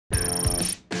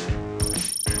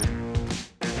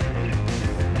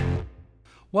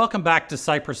Welcome back to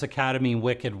Cypress Academy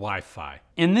WICED Wi-Fi.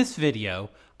 In this video,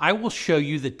 I will show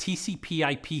you the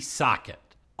TCP/IP socket,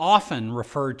 often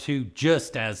referred to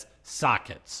just as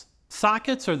sockets.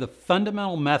 Sockets are the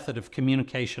fundamental method of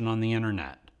communication on the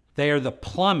internet. They are the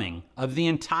plumbing of the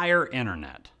entire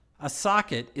internet. A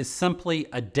socket is simply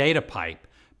a data pipe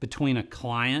between a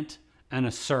client and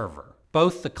a server.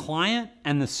 Both the client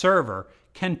and the server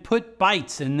can put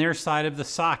bytes in their side of the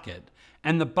socket,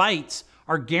 and the bytes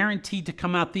are guaranteed to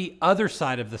come out the other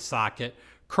side of the socket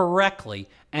correctly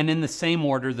and in the same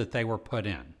order that they were put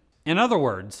in. In other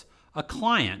words, a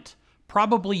client,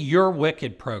 probably your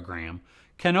WICED program,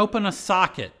 can open a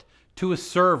socket to a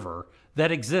server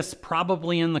that exists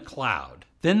probably in the cloud.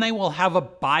 Then they will have a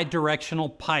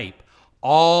bidirectional pipe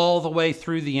all the way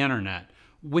through the internet,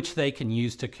 which they can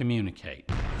use to communicate.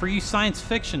 For you science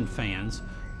fiction fans,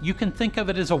 you can think of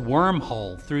it as a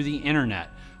wormhole through the internet,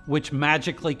 which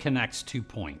magically connects 2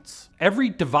 points. Every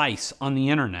device on the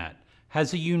internet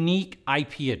has a unique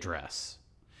IP address.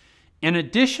 In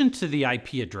addition to the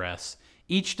IP address,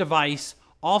 each device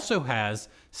also has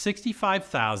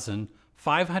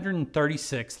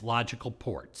 65,536 logical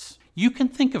ports. You can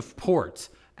think of ports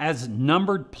as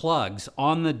numbered plugs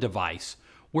on the device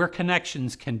where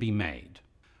connections can be made.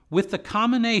 With the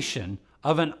combination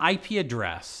of an IP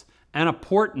address and a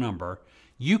port number,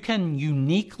 you can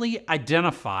uniquely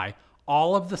identify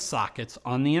all of the sockets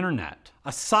on the internet.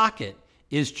 A socket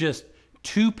is just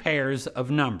 2 pairs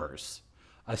of numbers,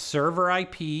 a server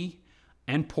IP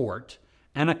and port,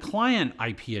 and a client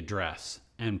IP address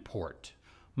and port.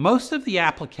 Most of the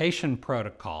application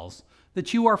protocols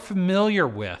that you are familiar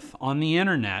with on the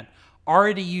internet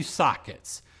already use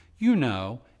sockets. You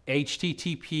know,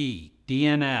 HTTP,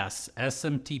 DNS,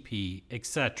 SMTP,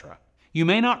 etc. You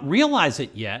may not realize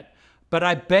it yet, but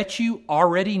I bet you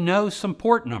already know some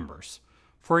port numbers.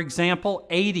 For example,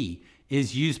 80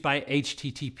 is used by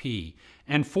HTTP,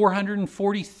 and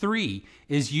 443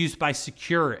 is used by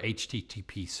secure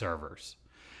HTTP servers.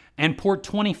 And port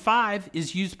 25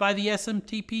 is used by the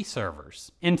SMTP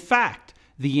servers. In fact,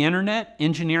 the Internet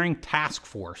Engineering Task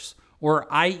Force, or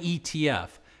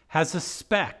IETF, has a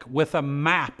spec with a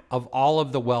map of all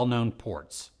of the well-known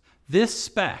ports. This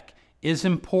spec is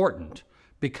important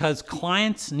because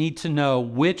clients need to know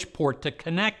which port to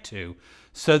connect to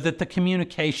so that the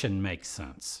communication makes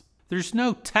sense. There's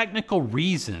no technical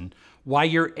reason why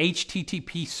your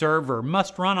HTTP server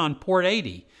must run on port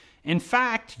 80. In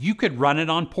fact, you could run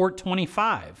it on port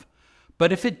 25.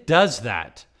 But if it does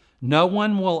that, no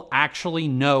one will actually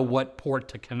know what port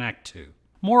to connect to.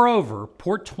 Moreover,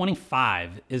 port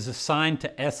 25 is assigned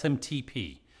to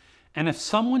SMTP. And if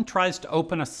someone tries to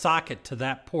open a socket to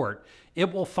that port,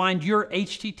 it will find your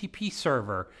HTTP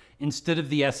server instead of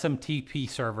the SMTP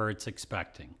server it's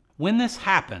expecting. When this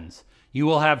happens, you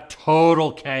will have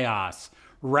total chaos,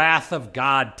 wrath of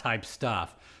God type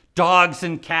stuff, dogs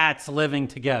and cats living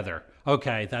together.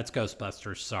 Okay, that's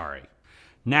Ghostbusters, sorry.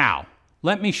 Now,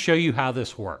 let me show you how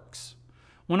this works.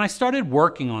 When I started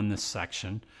working on this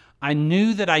section, I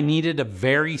knew that I needed a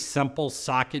very simple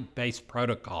socket-based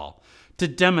protocol to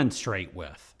demonstrate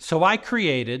with. So I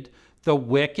created the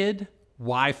WICED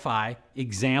Wi-Fi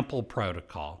example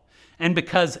protocol. And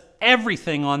because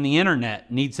everything on the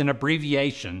internet needs an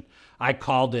abbreviation, I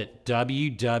called it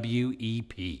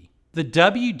WWEP. The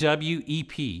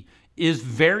WWEP is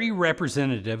very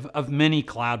representative of many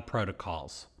cloud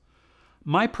protocols.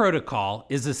 My protocol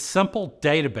is a simple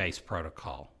database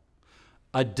protocol.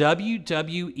 A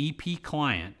WWEP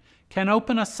client can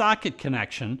open a socket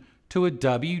connection to a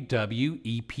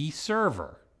WWEP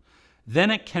server. Then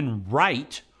it can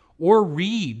write or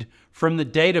read from the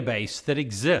database that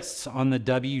exists on the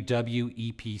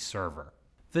WWEP server.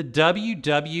 The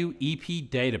WWEP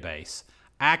database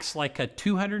acts like a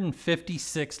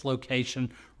 256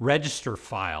 location register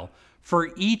file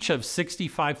for each of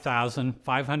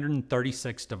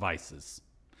 65,536 devices.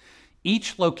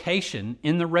 Each location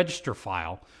in the register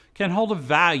file can hold a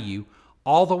value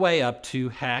all the way up to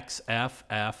hex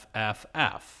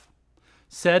FFFF.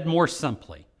 Said more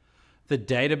simply, the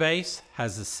database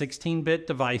has a 16-bit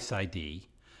device ID,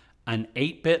 an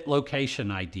 8-bit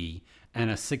location ID, and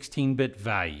a 16-bit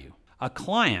value. A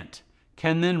client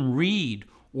can then read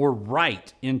or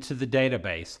write into the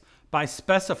database by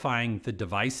specifying the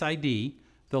device ID,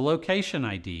 the location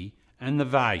ID, and the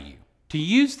value. To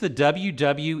use the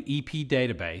WWEP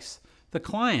database, the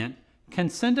client can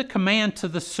send a command to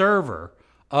the server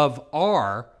of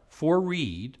R for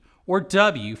read or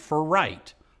W for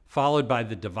write, followed by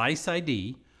the device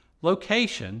ID,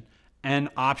 location, and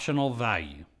optional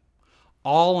value,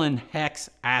 all in hex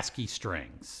ASCII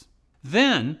strings.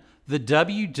 Then the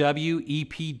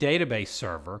WWEP database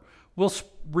server will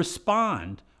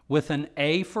respond with an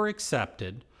A for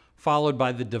accepted, followed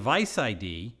by the device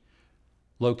ID,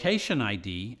 location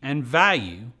ID, and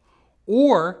value,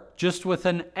 or just with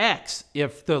an X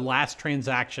if the last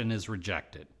transaction is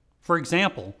rejected. For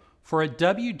example, for a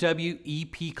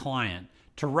WWEP client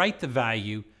to write the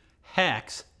value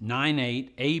hex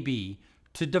 98AB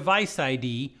to device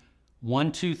ID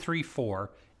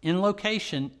 1234 in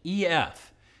location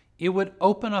EF, it would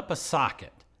open up a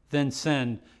socket, then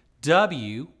send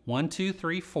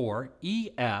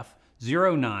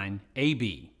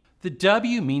W1234EF09AB. The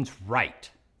W means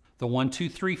write. The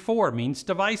 1234 means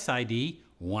device ID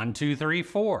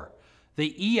 1234.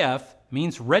 The EF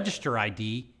means register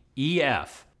ID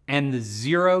EF. And the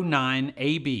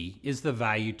 09AB is the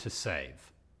value to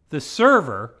save. The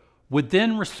server would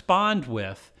then respond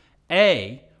with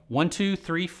A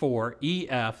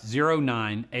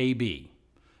 1234EF09AB.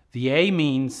 The A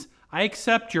means I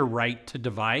accept your write to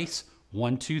device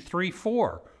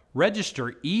 1234,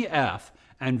 register EF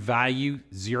and value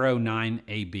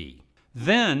 09AB.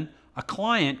 Then a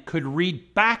client could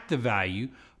read back the value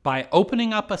by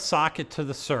opening up a socket to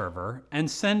the server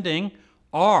and sending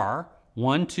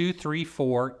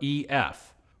R1234EF,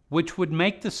 which would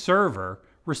make the server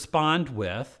respond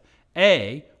with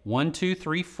A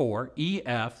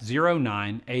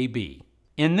 1234EF09AB.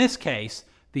 In this case,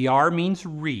 the R means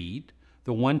read,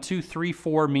 the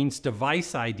 1234 means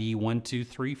device ID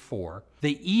 1234,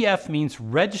 the EF means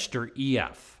register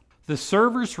EF. The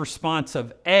server's response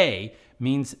of A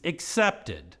means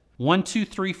accepted.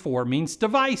 1234 means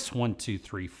device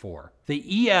 1234.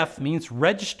 The EF means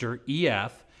register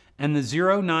EF, and the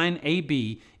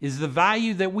 09AB is the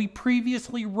value that we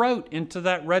previously wrote into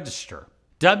that register.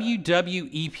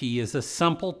 WWEP is a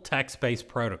simple text-based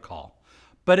protocol,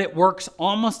 but it works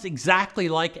almost exactly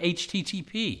like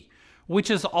HTTP,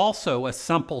 which is also a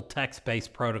simple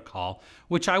text-based protocol,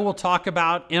 which I will talk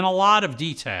about in a lot of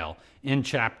detail in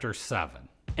Chapter 7.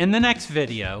 In the next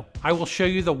video, I will show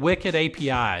you the WICED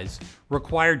APIs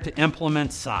required to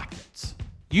implement sockets.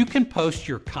 You can post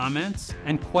your comments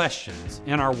and questions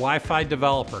in our Wi-Fi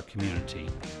developer community,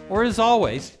 or as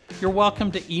always, you're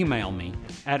welcome to email me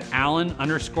at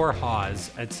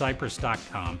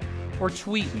alan_hawes@cypress.com or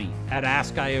tweet me at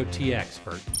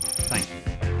AskIoTExpert. Thank you.